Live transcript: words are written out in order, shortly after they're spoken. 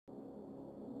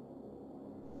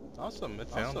Awesome, it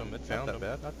found him. Not that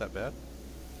bad. Not that bad.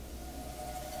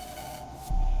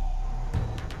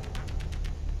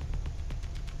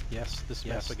 Yes, this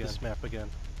map again.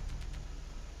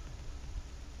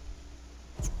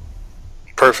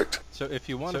 Perfect. So if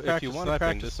you want to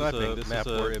practice sniping, this is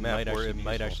a map where it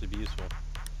might actually be useful.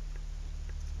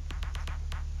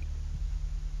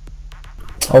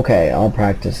 Okay, I'll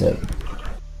practice it.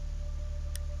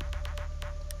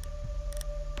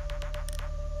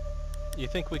 You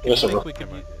think we can?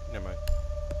 Never mind.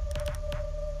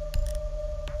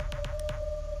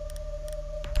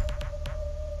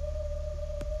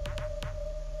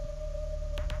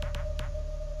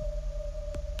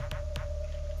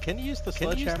 Can you use the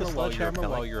sledgehammer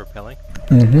while you're rappelling?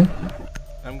 Mm-hmm.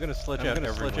 I'm gonna sledge out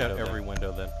every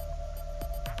window then.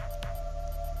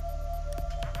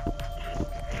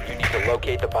 You need to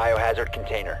locate the biohazard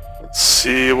container. Let's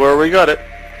see where we got it.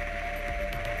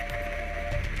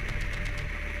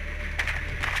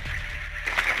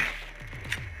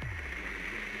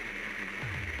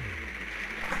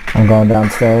 I'm going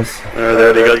downstairs.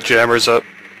 There they got jammers up.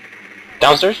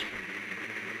 Downstairs?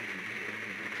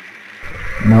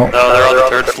 Nope. No, they're on the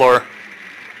third floor.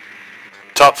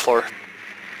 Top floor.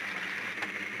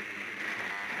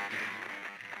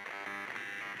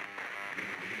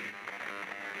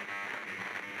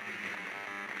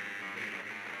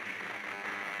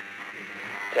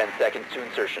 Ten seconds to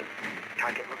insertion.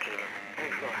 Target located.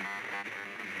 Third floor.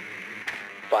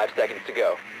 5 seconds to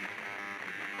go.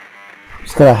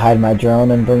 Just gotta hide my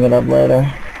drone and bring it up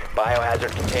later.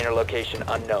 Biohazard container location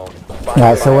unknown.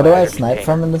 Alright, so what do I snipe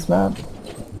from in this map?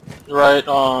 Right,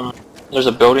 there's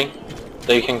a building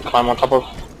that you can climb on top of.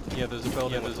 Yeah, there's a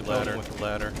building with a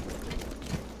ladder.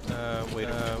 Wait,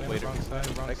 wrong side?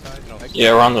 No,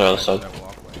 Yeah, we're on the other side.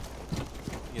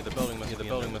 Yeah, the building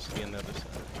must be on the other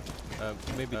side.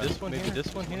 Maybe this one here?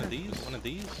 One of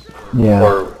these? Yeah.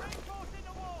 Or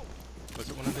Was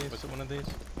it one of these?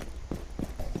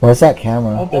 Where's that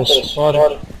camera?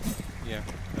 Yeah.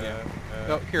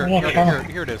 Oh, here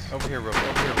it is. Over here, Robo.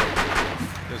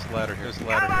 There's a ladder here.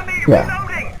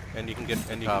 Yeah. And you can get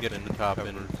in the top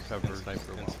and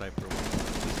sniper.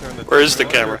 Where is the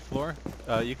camera? Floor?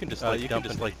 You can just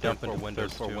dump into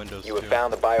windows. You have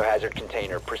found the biohazard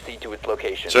container. Proceed to its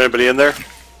location. Is there anybody in there?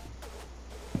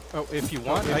 Oh, if you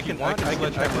want, I can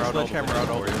sledgehammer out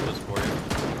all the windows for you.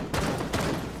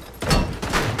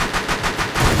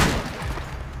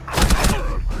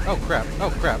 Oh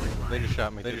crap! They just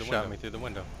shot me through the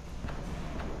window.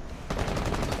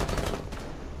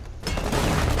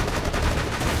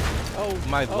 Oh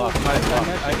my luck!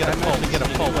 I get a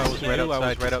pulse. I was right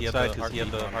outside because he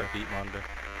had the heartbeat monitor.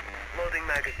 Loading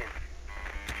magazine.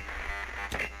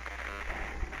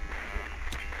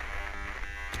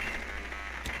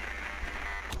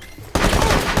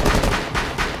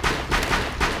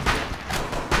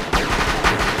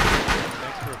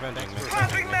 Thanks for preventing me.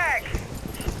 Dropping mag!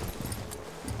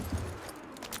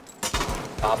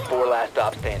 Op 4 last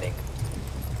stop standing.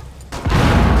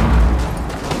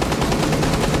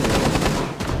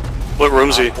 What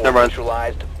room's he? Op 4 Never mind.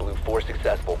 neutralized. Blue 4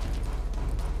 successful.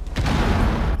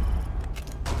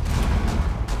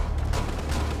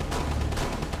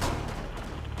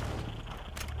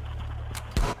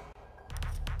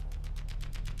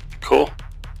 Cool.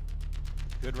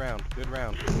 Good round.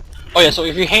 oh yeah, so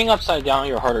if you hang upside down,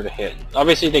 you're harder to hit.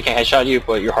 Obviously, they can headshot you,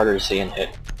 but you're harder to see and hit.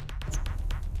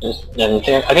 I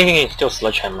think they can still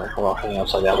sledgehammer while hanging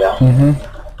upside down. Mm-hmm.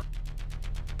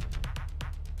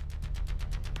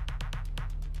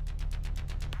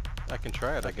 I can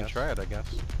try it. I guess.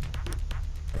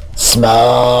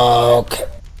 Smoke!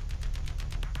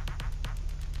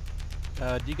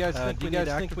 Do you guys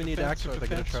think we need active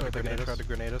defense, or are they gonna try to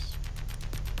grenade us?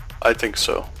 I think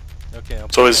so. Okay.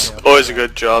 It's always a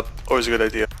good job. Always a good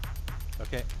idea.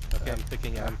 Okay.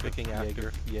 I'm picking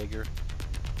Jaeger.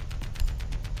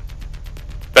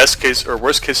 Best case or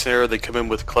worst case scenario, they come in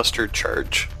with clustered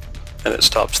charge, and it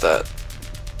stops that.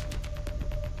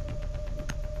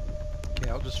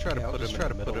 Yeah, I'll just try to put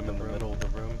him in the middle of the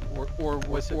room. Or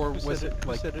was it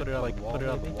like put it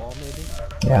on the wall maybe?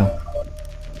 Yeah.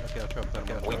 Okay, I'll try to put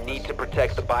him on the We wall. need to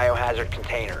protect the biohazard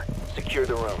container. Secure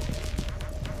the room.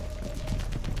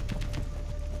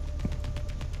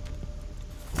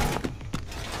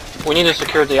 We need to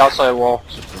secure the outside wall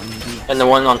and the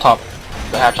one on top,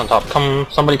 the hatch on top.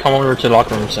 Somebody come over to the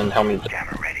locker rooms and help me.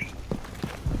 Jammer ready.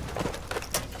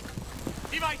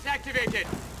 Device activated.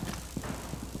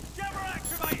 Jammer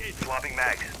activated. Swapping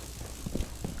mags.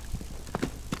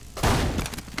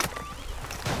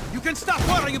 You can stop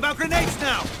worrying about grenades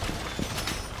now.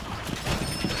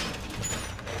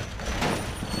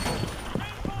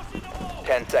 10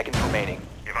 10 seconds remaining.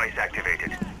 Device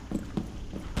activated.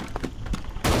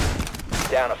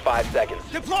 Down to 5 seconds.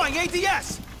 Deploying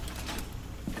ADS!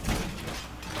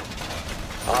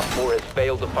 Op 4 has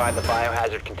failed to find the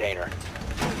biohazard container.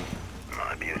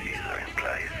 My beauties are in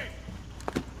place.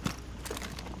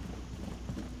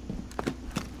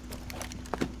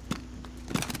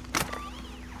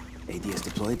 ADS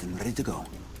deployed and ready to go.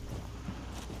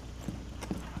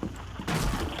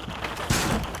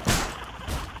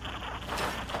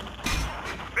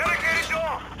 Barricade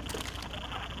door!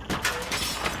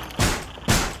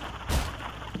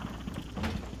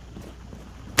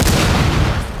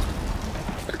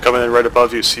 They're coming in right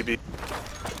above you, CB.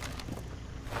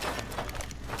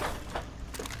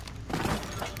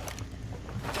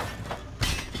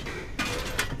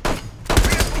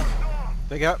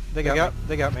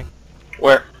 They got me.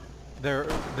 Where? They're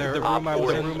the Op room I 4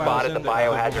 was has in. spotted the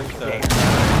biohazard container.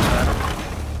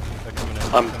 They're coming in.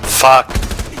 I'm fuck.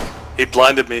 He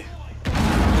blinded me.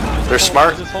 They're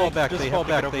smart. Just fall back. They have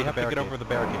to get over the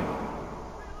barricade.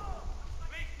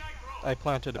 I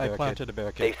planted a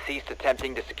barricade. They've ceased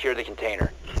attempting to secure the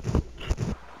container.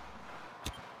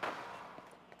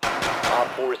 Op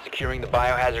 4 is securing the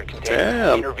biohazard container.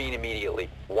 Damn. Intervene immediately.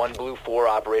 One Blue 4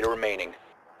 operator remaining.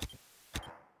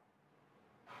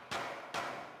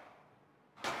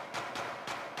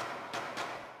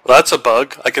 That's a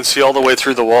bug. I can see all the way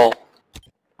through the wall.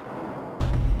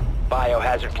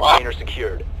 Biohazard container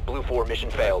secured. Blue 4 mission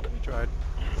failed. We tried.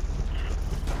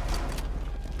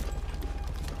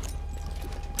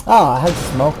 Oh, I had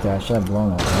smoke there. I should have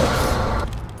blown it. Right?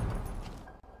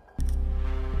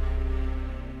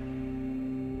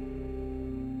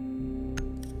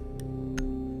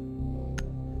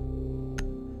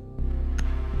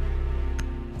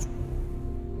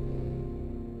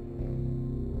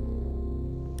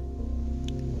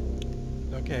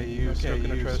 Okay, you still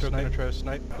gonna try to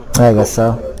snipe? Cool. I guess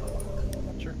so.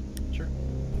 Sure.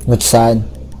 Which side?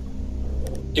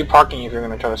 Do parking if you're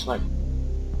gonna try to snipe.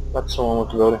 That's the one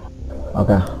with the building.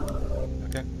 Okay.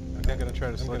 Okay. I'm gonna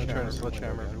try to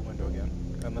sledgehammer through window again.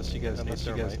 Unless you guys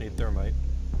need thermite.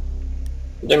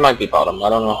 They might be bottom, I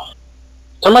don't know.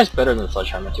 Thermite's better than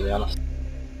sledgehammer, to be honest.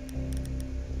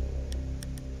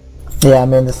 Yeah, I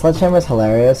mean the sledgehammer is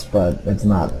hilarious, but it's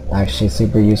not actually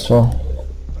super useful.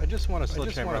 I just want to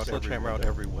sledgehammer out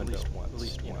every window. At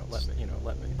least once.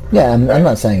 Let me. Yeah, I'm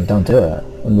not saying don't do it.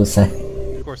 I'm just saying.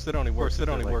 Of course, that only works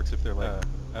if they're like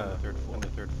on the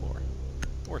third floor,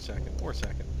 or second.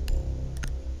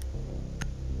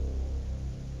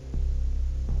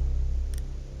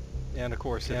 And of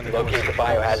course, Locate the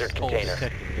biohazard container.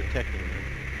 Detecting.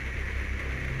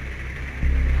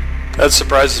 That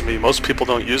surprises me. Most people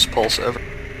don't use pulse ever.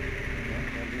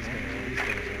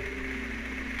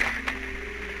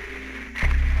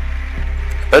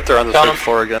 I bet they're on the third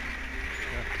floor again.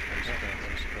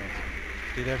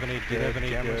 Do they have any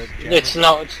jammers? It's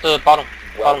the bottom.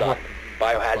 Well bottom done.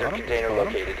 floor. Biohazard container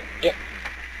located. Yep.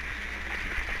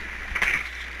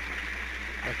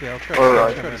 Okay, I'll try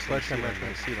to sledgehammer from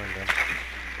the ceiling then.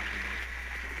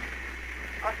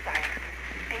 Hostile.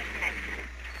 8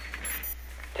 minutes.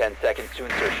 10 seconds to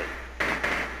insertion.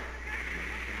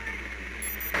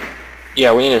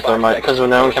 Yeah, we need a thermite, because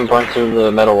now we can burn through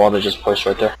the metal wall that just pushed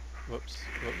right there. Whoops.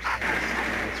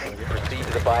 Proceed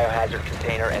to the biohazard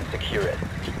container and secure it.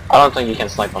 I don't think you can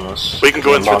snipe on this. We can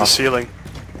go in through the bottom. ceiling.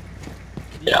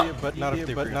 Yeah, but not if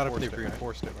they've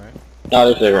reinforced it, right? Not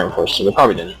if they reinforced it. They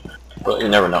probably didn't. But you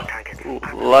never know. Ooh,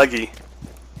 laggy.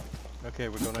 Okay,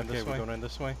 we're going in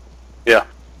this way. Yeah.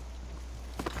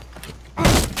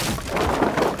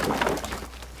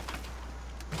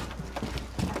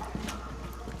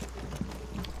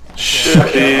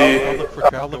 Should be.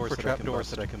 I'll look for trapdoors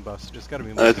that I can bust. Just gotta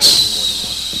be more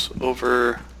It's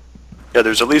over. Yeah,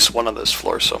 there's at least one on this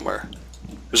floor somewhere.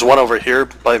 There's one over here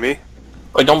by me.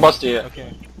 Wait, don't bust it yet.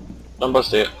 Okay, Don't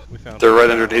bust it yet. we found They're it. right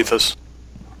underneath us.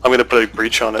 I'm gonna put a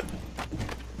breach on it.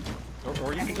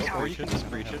 Or you can just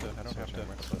breach it. I don't have to.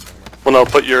 Well, no,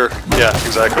 put your. Yeah,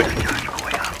 exactly.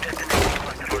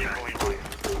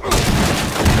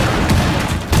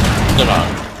 They're not.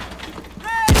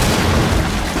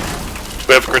 Do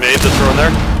we have a grenade to throw in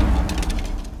there?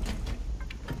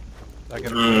 I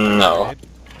got No.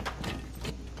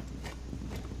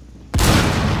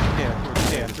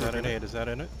 Yeah, is that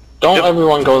in it? Don't Yep.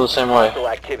 everyone go the same way. Hostile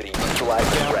activity. Neutralize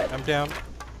the threat. I'm down.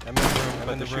 I'm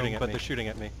in the room, but they're shooting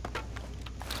at me.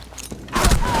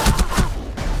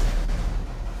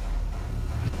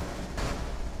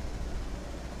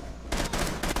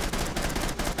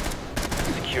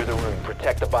 Secure the room.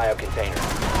 Protect the bio container.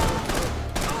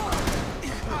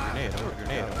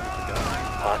 Grenade.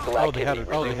 Hostile Oh, they had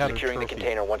activity. a- oh, they Resume had a securing the trophy.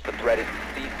 container once the threat is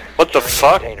ceased. What the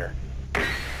securing fuck? container.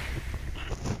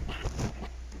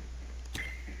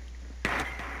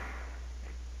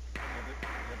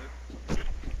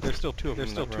 There's still two of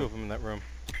them. In that room.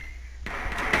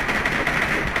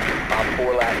 Op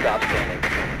 4 last stop standing.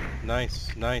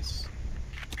 Nice, nice.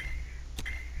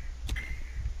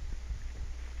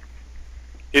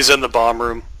 He's in the bomb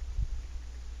room.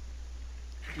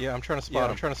 Yeah, I'm trying to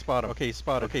spot him. Okay, he's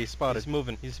spotted. He's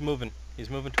moving. He's moving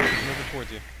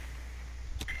towards you.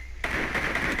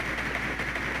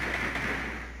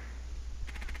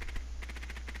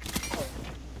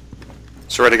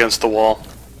 It's right against the wall.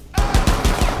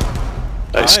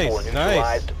 Nice. Nice. 4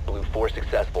 neutralized. Blue 4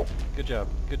 successful. Good job.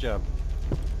 Good job.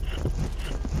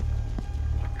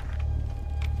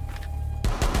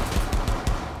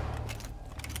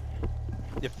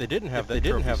 If they didn't have that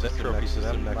trophy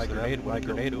system, my grenade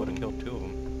would have killed two of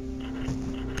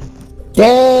them.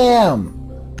 Damn!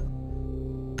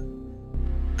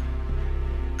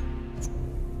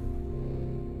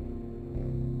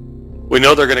 We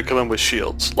know they're gonna come in with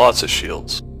shields. Lots of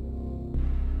shields.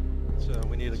 So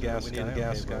we need a gas guy.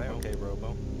 Okay,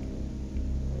 Robo.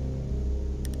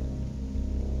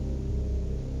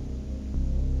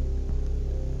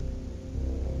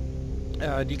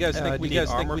 Do you guys think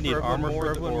we need armor for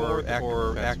everyone or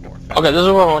active? Okay, this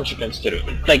is what I want you guys to do.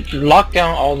 Like, lock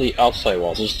down all the outside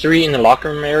walls. There's 3 in the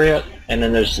locker room area, and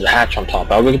then there's the hatch on top.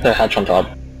 I'll go get the hatch on top,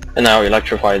 and I'll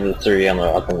electrify the 3 in the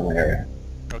locker room area.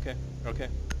 Okay.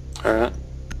 Alright.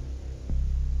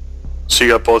 So you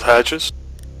got both hatches?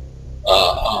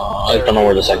 I don't know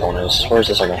where the second one is. Where's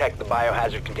the second one? Protect the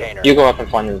biohazard container. You go up and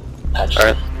find the hatch.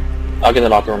 Alright. I'll get the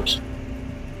locker rooms.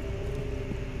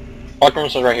 Locker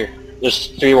rooms are right here. There's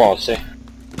 3 walls, see? You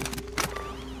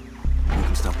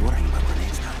can stop worrying about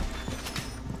grenades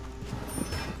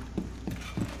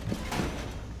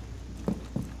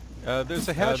now. There's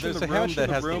a hatch in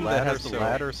the room that has the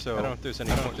ladder, so I don't know if there's any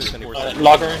force.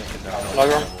 Locker room.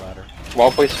 Locker room. Ladder.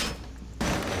 Wall, please.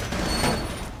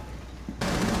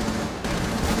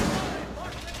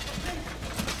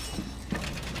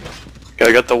 Yeah,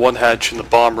 I got the one hatch in the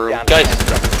bomb room. Down to Guys, 10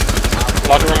 seconds.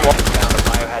 locker room wall. Found a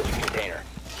biohazard container.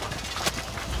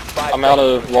 5 I'm out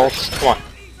of walls. Come on.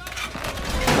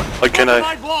 Like, can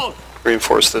I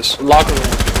reinforce this? Locker room.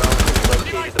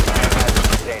 Located the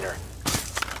biohazard container.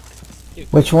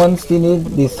 Which ones do you need?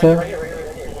 These two?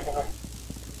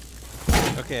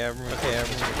 Okay, everyone.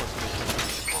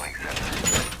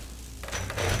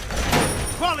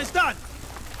 Well, it's done!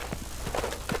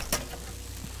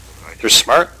 You're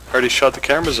smart. Already shot the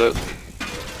cameras out.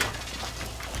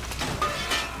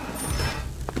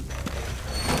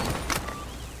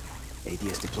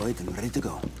 ADS deployed and ready to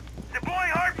go.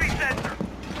 Deploying heartbeat sensor.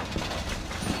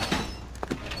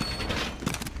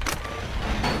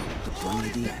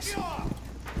 Deploying ADS.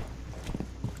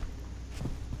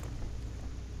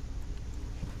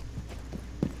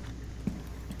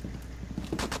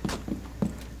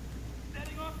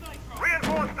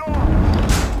 Reinforced door.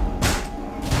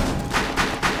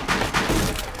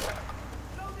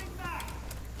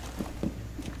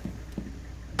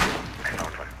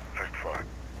 First floor.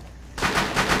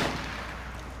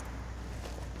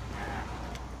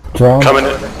 Drone. Coming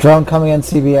in. Drone coming in,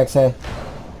 CBXA.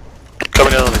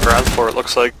 Coming in on the ground floor, it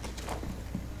looks like.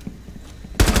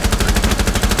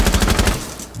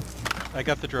 I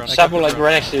got the drone. Sappo, like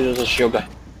right next to you, there's a shield guy.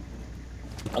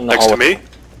 In the Next to hallway. me?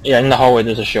 Yeah, in the hallway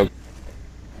there's a shield.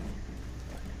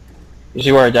 You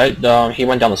see where I died? He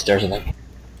went down the stairs, I think.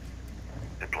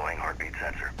 Deploying heartbeat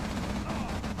sensor.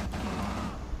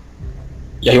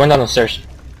 Yeah, he went down the stairs.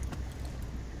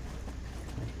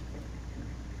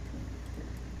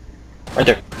 Right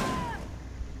there.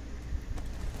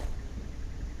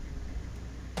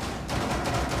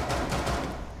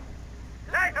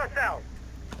 Nitro cell.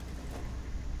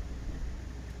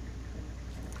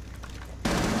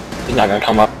 He's not gonna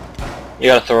come up. You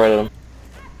gotta throw it at him.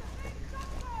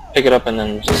 Pick it up and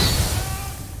then just...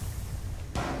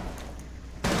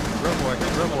 Robo,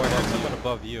 I have someone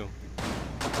above you.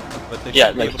 But they Yeah,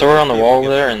 should be like able throw to it on the be wall able to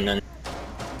over get there and then...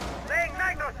 Laying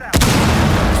nitro cell.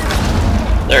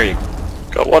 There you go.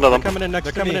 Got one of They're them. coming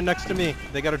in next to me.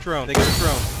 They got a drone. They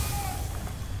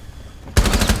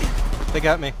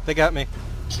got me.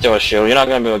 Still a shield. You're not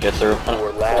gonna be able to get through.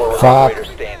 We're last Fuck. operator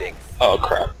standing. Oh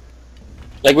crap.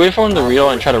 Like, wait for him to reel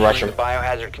and try to rush him. The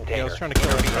biohazard Yeah, I container. was trying to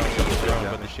kill the drone,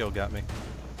 but the shield got me.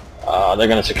 They're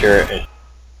gonna secure it.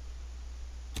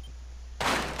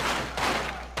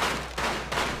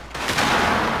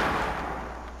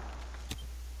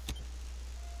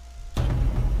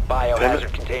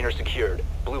 Biohazard container secured.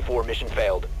 Blue 4 mission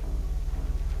failed.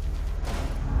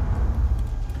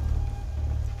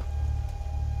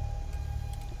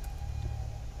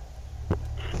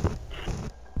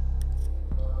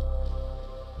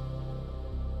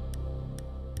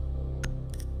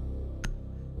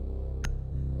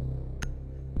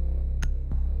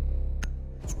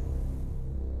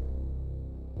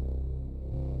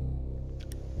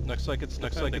 Looks like it's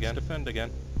defend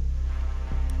again.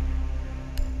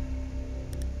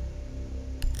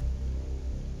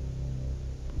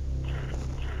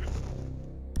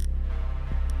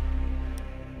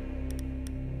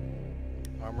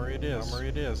 Armory it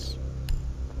is.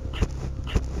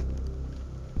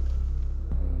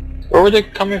 Where were they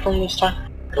coming from this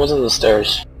time? It wasn't the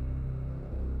stairs.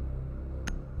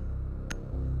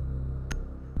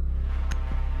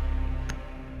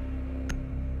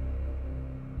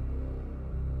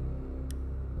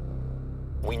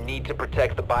 We need to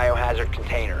protect the biohazard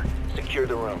container. Secure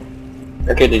the room.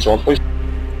 Okay, these walls, please.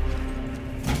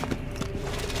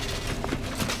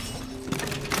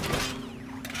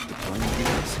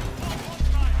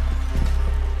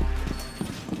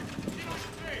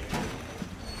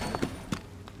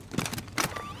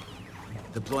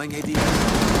 Deploying ADS.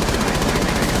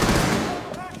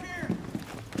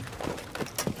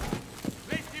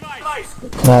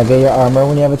 Get your armor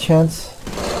when you have a chance.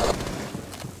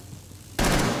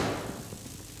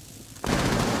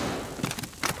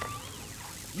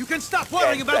 You can stop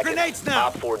worrying about grenades now!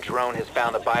 Op 4 drone has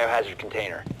found the biohazard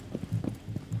container.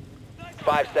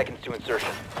 5 seconds to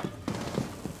insertion.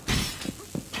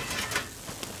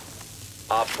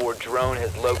 Op 4 drone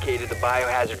has located the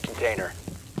biohazard container.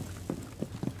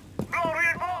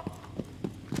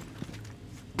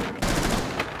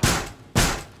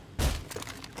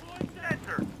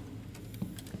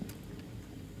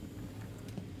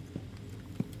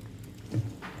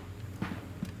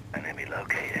 Enemy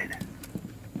located.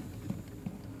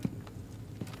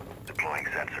 Deploying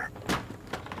sensor.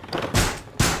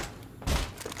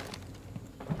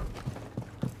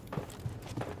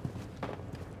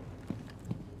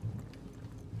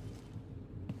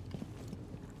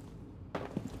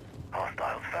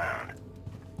 Hostiles found.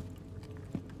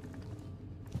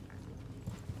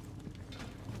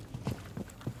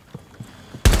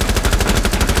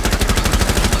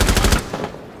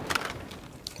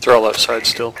 They're all left side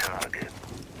still. Target.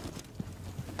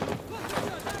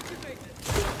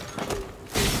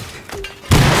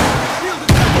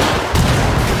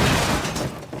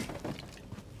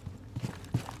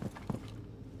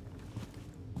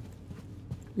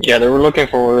 Yeah, they were looking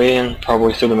for a way in,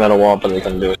 probably through the metal wall, but they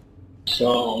couldn't do it.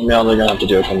 So now they're gonna have to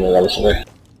do it from the other side.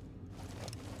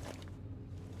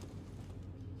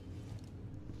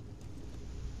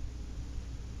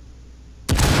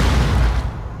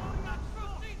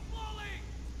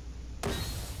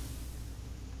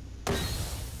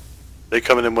 They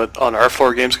coming in with on our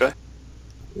floor, Gamesguy?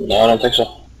 No, I don't think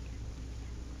so.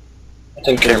 I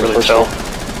think Can't they're really first tell. floor.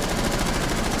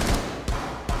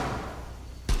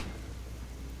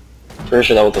 Pretty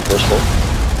sure that was the first floor.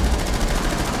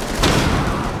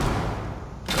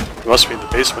 They must be in the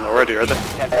basement already, are they?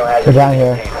 They're down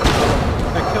here. I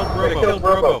killed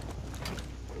Robo.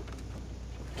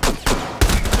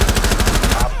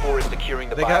 Op 4 is securing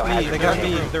the They got biohazard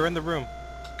me. They're in the room.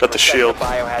 Got the Protect shield. The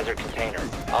biohazard container.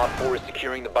 Op 4 is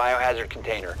securing the biohazard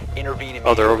container. Intervene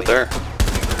immediately. Oh, they're over there.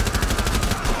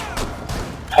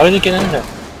 How did he get in there?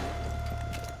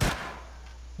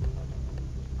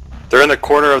 They're in the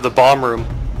corner of the bomb room.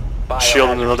 Biohazard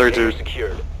Shielding another container dude.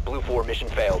 Secured. Blue 4 mission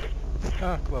failed.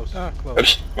 Close.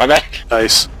 Oops, my bad.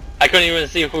 Nice. I couldn't even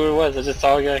see who it was, I just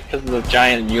saw a guy because of the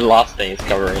giant you lost things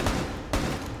covering it.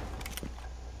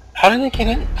 How did they get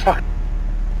in? Fuck.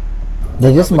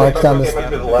 They just marched down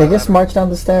the. They just marched down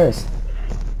the stairs.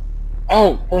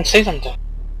 Oh, don't say something.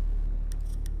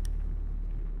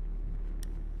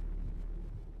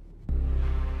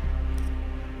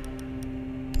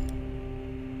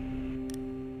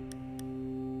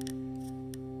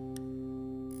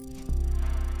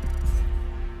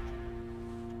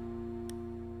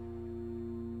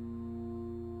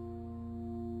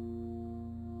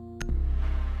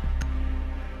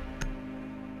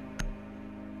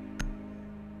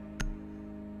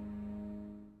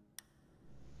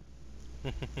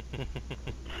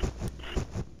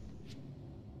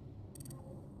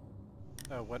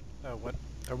 What?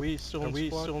 Are we still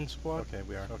in squad? Okay,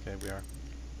 we are.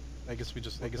 I guess we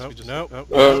just. No.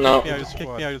 No. Kick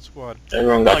me out of squad.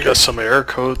 Everyone I got got some error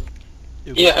code.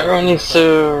 Yeah, everyone needs to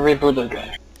reboot the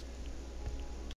game.